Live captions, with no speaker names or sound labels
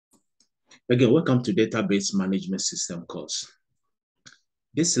Again, welcome to Database Management System course.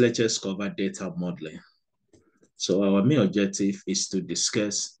 This lectures cover data modeling. So our main objective is to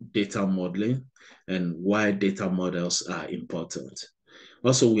discuss data modeling and why data models are important.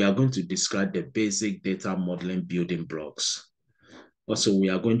 Also, we are going to describe the basic data modeling building blocks. Also, we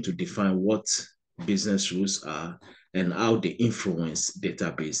are going to define what business rules are and how they influence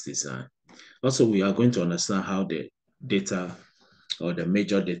database design. Also, we are going to understand how the data or the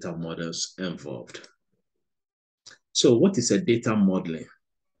major data models involved. So what is a data modeling?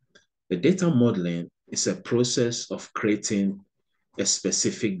 A data modeling is a process of creating a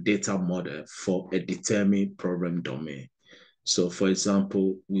specific data model for a determined problem domain. So for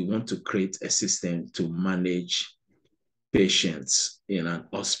example, we want to create a system to manage patients in an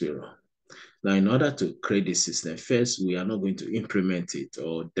hospital. Now, in order to create this system, first, we are not going to implement it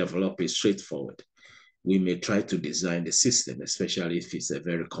or develop it straightforward. We may try to design the system, especially if it's a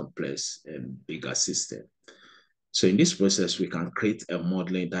very complex and bigger system. So in this process, we can create a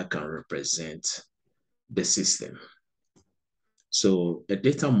modeling that can represent the system. So a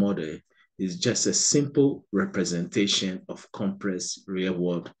data model is just a simple representation of complex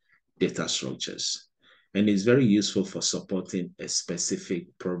real-world data structures, and is very useful for supporting a specific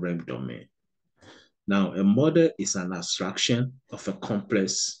problem domain. Now, a model is an abstraction of a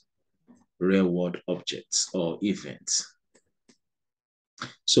complex real-world objects or events.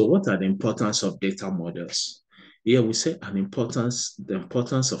 So what are the importance of data models? Here we say the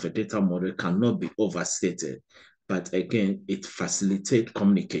importance of a data model cannot be overstated, but again, it facilitates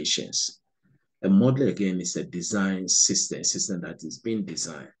communications. A model, again, is a design system that is being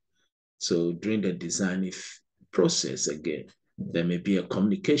designed. So during the design process, again, there may be a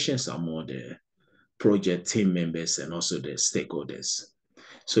communications among the project team members and also the stakeholders.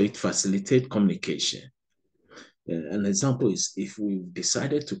 So it facilitates communication. An example is if we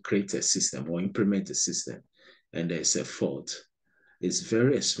decided to create a system or implement a system and there's a fault, it's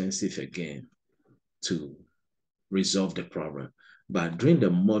very expensive again to resolve the problem. But during the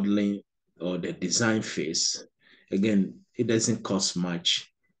modeling or the design phase, again, it doesn't cost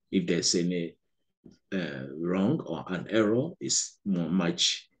much. If there's any wrong or an error, it's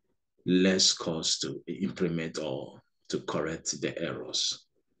much less cost to implement or to correct the errors.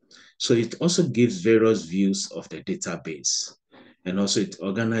 So it also gives various views of the database, and also it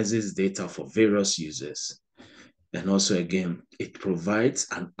organizes data for various users. And also, again, it provides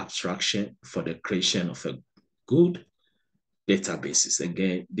an abstraction for the creation of a good databases.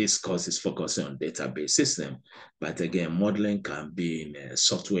 Again, this course is focusing on database system, but again, modeling can be in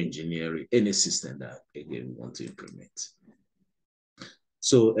software engineering, any system that, again, we want to implement.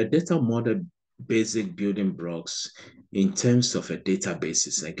 So a data model basic building blocks in terms of a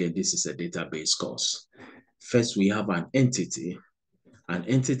database. Again, this is a database course. First, we have an entity. An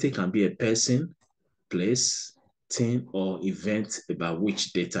entity can be a person, place, thing, or event about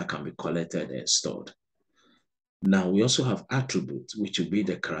which data can be collected and stored. Now, we also have attributes, which will be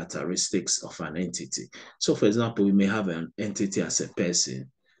the characteristics of an entity. So, for example, we may have an entity as a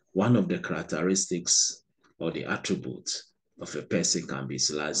person. One of the characteristics or the attributes of a person can be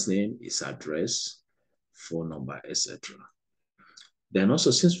his last name, his address, phone number, etc. Then also,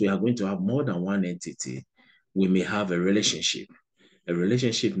 since we are going to have more than one entity, we may have a relationship. A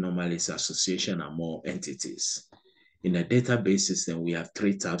relationship normally is association among entities. In a database system, we have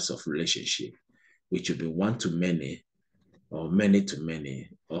three types of relationship, which will be one-to-many, or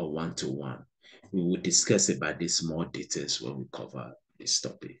many-to-many, or one-to-one. We will discuss about this more details when we cover this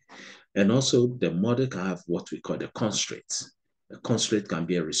topic. And also, the model can have what we call the constraints. A constraint can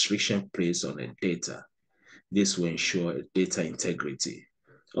be a restriction placed on a data. This will ensure data integrity,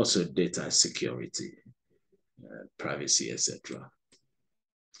 also data security, privacy, etc.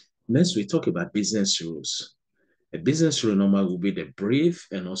 Next, we talk about business rules. A business rule normally will be the brief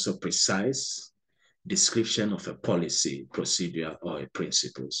and also precise description of a policy, procedure, or a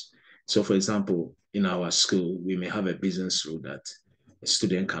principles. So for example, in our school, we may have a business rule that a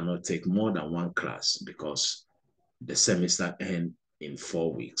student cannot take more than one class because the semester ends in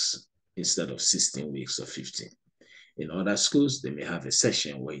 4 weeks instead of 16 weeks or 15. In other schools, they may have a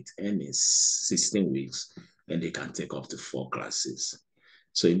session where it ends in 16 weeks and they can take up to 4 classes.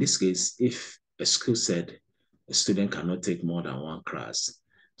 So in this case, if a school said a student cannot take more than one class,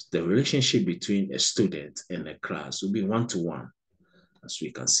 the relationship between a student and a class will be one-to-one. As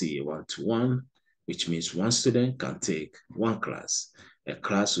we can see, one-to-one, which means one student can take one class. A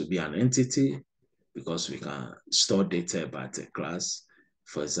class will be an entity because we can store data about a class.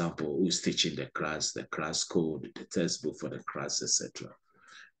 For example, who's teaching the class code, the textbook for the class, etc.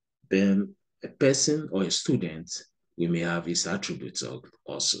 Then a person or a student, we may have his attributes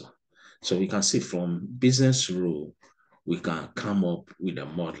also. So we can see from business rule, we can come up with a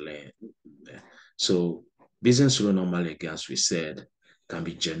modeling. So business rule normally, as we said, can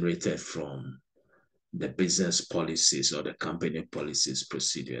be generated from the business policies or the company policies,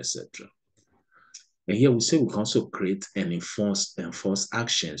 procedure, etc. And here we say we can also create and enforce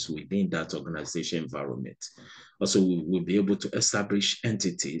actions within that organization environment. Also, we will be able to establish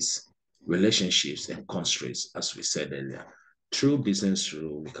entities, relationships, and constraints, as we said earlier. Through business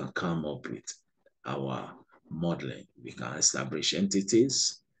rule, we can come up with our modeling. We can establish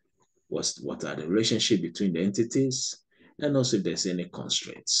entities, what are the relationship between the entities, and also if there's any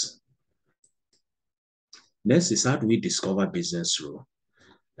constraints. Next is how do we discover business rule?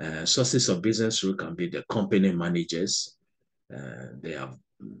 Sources of business rule can be the company managers. They have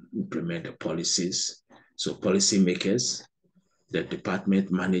implement the policies. So policymakers, the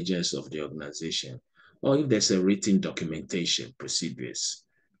department managers of the organization, or if there's a written documentation, procedures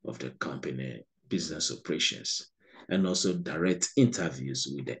of the company business operations, and also direct interviews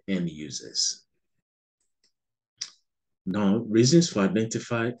with the end users. Now, reasons for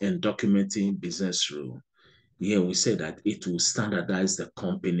identifying and documenting business rule. Here we say that it will standardize the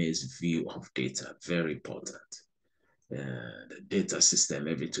company's view of data. Very important. The data system,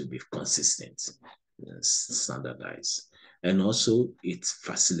 everything will be consistent, standardized. And also it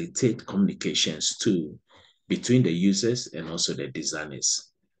facilitates communications too between the users and also the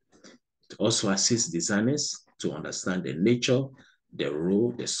designers. It also assists designers to understand the nature, the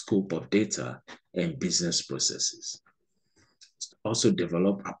role, the scope of data and business processes. Also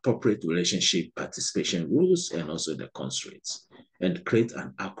develop appropriate relationship participation rules and also the constraints, and create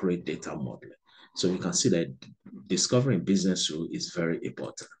an accurate data model. So we can see that discovering business rule is very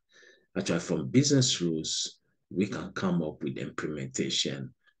important. Actually, from business rules, we can come up with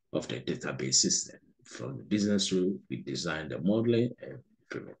implementation of the database system. From the business rule, we design the modeling and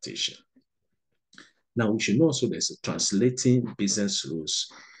implementation. Now, we should know also there's a translating business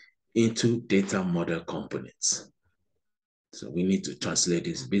rules into data model components. So we need to translate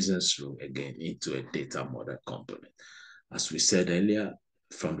this business rule again into a data model component. As we said earlier,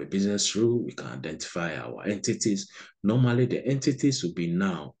 from the business rule, we can identify our entities. Normally, the entities will be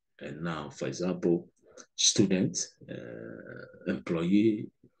now and now. For example, student, employee,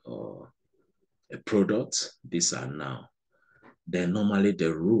 or a product. These are now. Then normally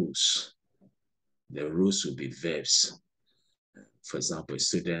the rules will be verbs. For example, a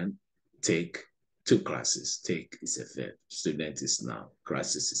student take 2 classes. Take is a verb. Student is now.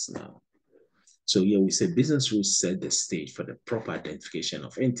 Classes is now. So here we say business rules set the stage for the proper identification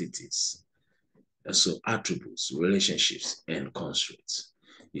of entities. So attributes, relationships, and constraints.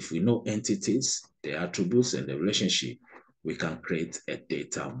 If we know entities, the attributes, and the relationship, we can create a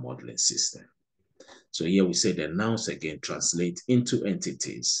data modeling system. So here we say the nouns again translate into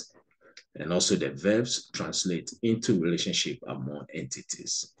entities, and also the verbs translate into relationship among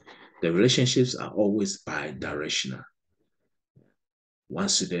entities. The relationships are always bi-directional. One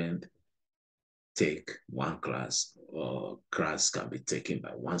student take 1 class, or class can be taken by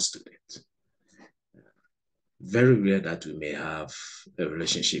 1 student. Very rare that we may have a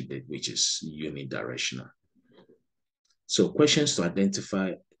relationship which is unidirectional. So questions to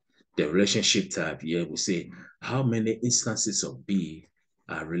identify the relationship type, here we say, how many instances of B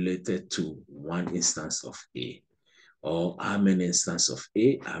are related to 1 instance of A? Or how many instances of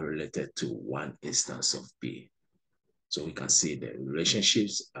A are related to 1 instance of B? So we can see the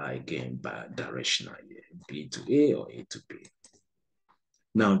relationships are again bi-directional, B to A or A to B.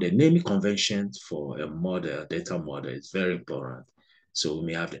 Now, the naming convention for a model, data model, is very important. So we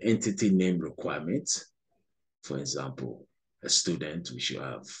may have the entity name requirement. For example, a student, we should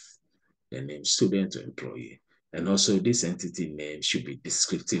have the name student or employee. And also this entity name should be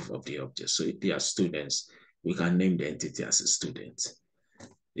descriptive of the object. So if they are students, we can name the entity as a student.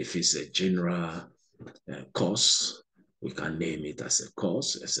 If it's a general course, we can name it as a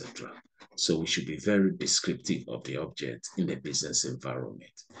course, etc. So we should be very descriptive of the object in the business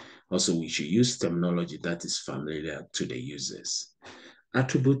environment. Also, we should use terminology that is familiar to the users.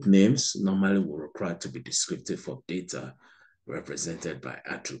 Attribute names normally will require to be descriptive of data represented by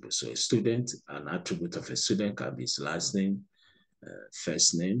attributes. So a student, an attribute of a student can be his last name,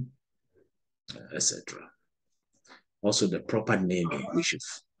 first name, etc. Also, the proper naming, we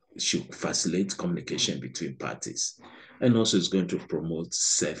should facilitate communication between parties, and also is going to promote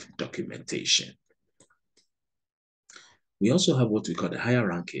self-documentation. We also have what we call the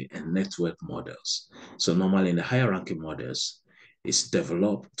hierarchy and network models. So normally in the hierarchy models, it's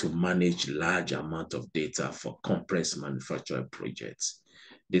developed to manage large amount of data for complex manufacturing projects.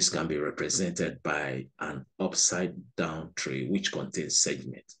 This can be represented by an upside down tree which contains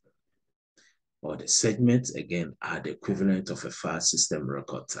segments. or the segments, again, are the equivalent of a file system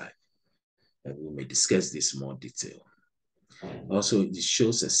record type. And we may discuss this in more detail. Also, it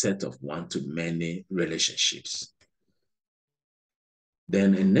shows a set of one-to-many relationships.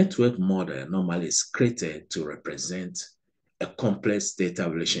 Then a network model normally is created to represent a complex data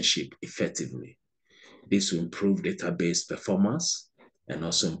relationship effectively. This will improve database performance and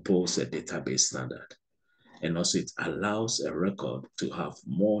also impose a database standard. And also it allows a record to have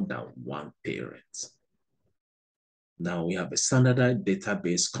more than one parent. Now we have a standardized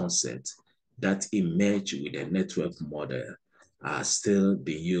database concept that emerged with a network model are still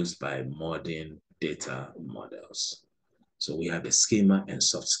being used by modern data models. So we have the schema and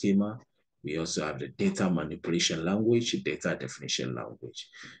soft schema. We also have the data manipulation language, data definition language.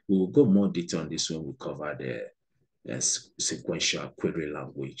 We will go more detail on this when we cover the sequential query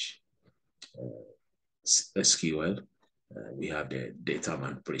language, SQL. We have the data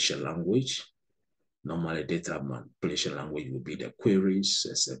manipulation language. Normally, data manipulation language will be the queries,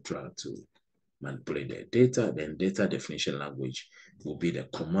 etc., to manipulate the data. Then data definition language will be the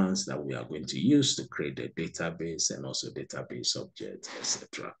commands that we are going to use to create the database and also database objects,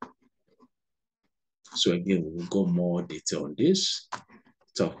 etc. So again, we will go more detail on this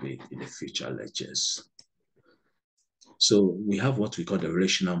topic in the future lectures. So we have what we call the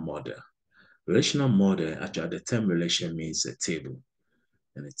relational model. Relational model, actually the term relation means a table.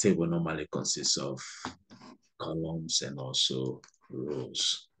 And a table normally consists of columns and also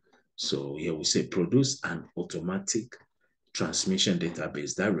rows. So here we say produce an automatic transmission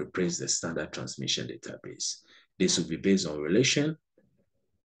database that replaces the standard transmission database. This will be based on relation,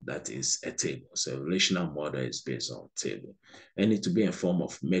 that is a table. So a relational model is based on table. And it will be in form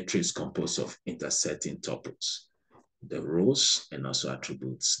of matrix composed of intersecting tuples, the rows and also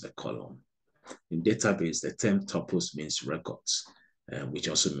attributes, the column. In database, the term tuples means records, which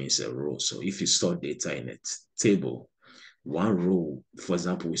also means a row. So if you store data in a table, one row, for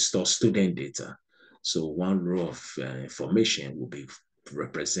example, we store student data. So one row of information will be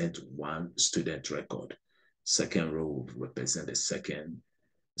represent one student record. Second row will represent the second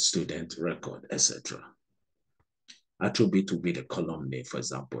student record, etc. Attribute will be the column name, for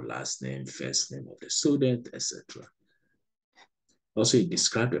example, last name, first name of the student, etc. Also, it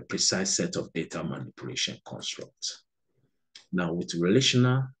describes a precise set of data manipulation constructs. Now, with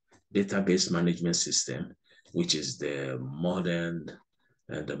relational database management system, which is the modern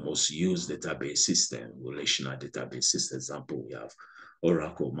and the most used database system, relational database system, example, we have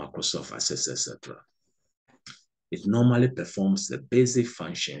Oracle, Microsoft Access, etc. It normally performs the basic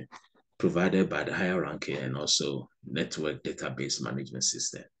function provided by the higher ranking and also network database management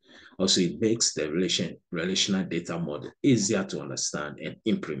system. Also, it makes the relational data model easier to understand and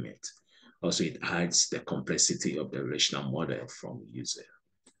implement. Also, it hides the complexity of the relational model from user.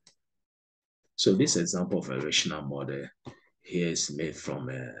 So this example of a relational model here is made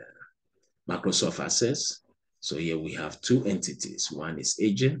from Microsoft Access. So here we have two entities. One is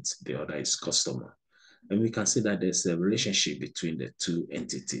agent, the other is customer. And we can see that there's a relationship between the two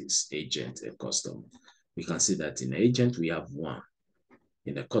entities, agent and customer. We can see that in agent, we have one.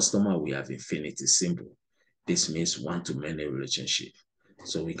 In the customer, we have infinity symbol. This means one-to-many relationship.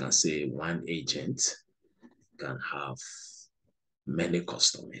 So we can say one agent can have many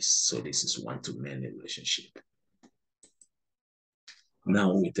customers. So this is one-to-many relationship.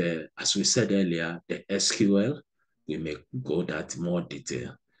 Now, with as we said earlier, the SQL, we may go that more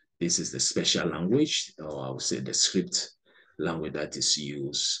detail. This is the special language, or I would say the script language that is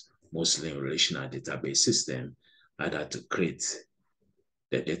used mostly in relational database system, either to create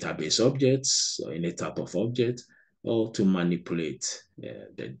the database objects or any type of object, or to manipulate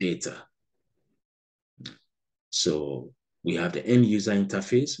the data. So we have the end user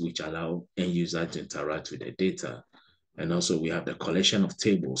interface, which allow end user to interact with the data. And also we have the collection of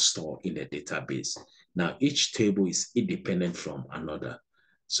tables stored in the database. Now each table is independent from another.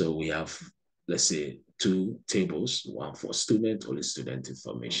 So we have, let's say, two tables, one for student, only student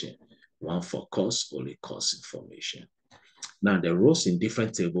information, one for course, only course information. Now the rows in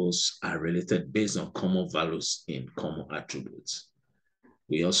different tables are related based on common values in common attributes.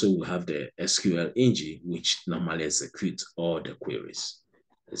 We also will have the SQL engine, which normally executes all the queries.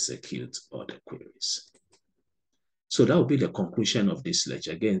 So that will be the conclusion of this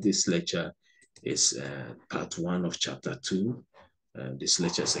lecture. Again, this lecture is part 1 of chapter 2. This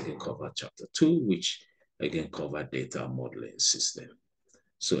lecture is again covered chapter 2, which again covered data modeling system.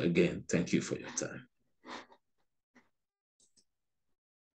 So again, thank you for your time.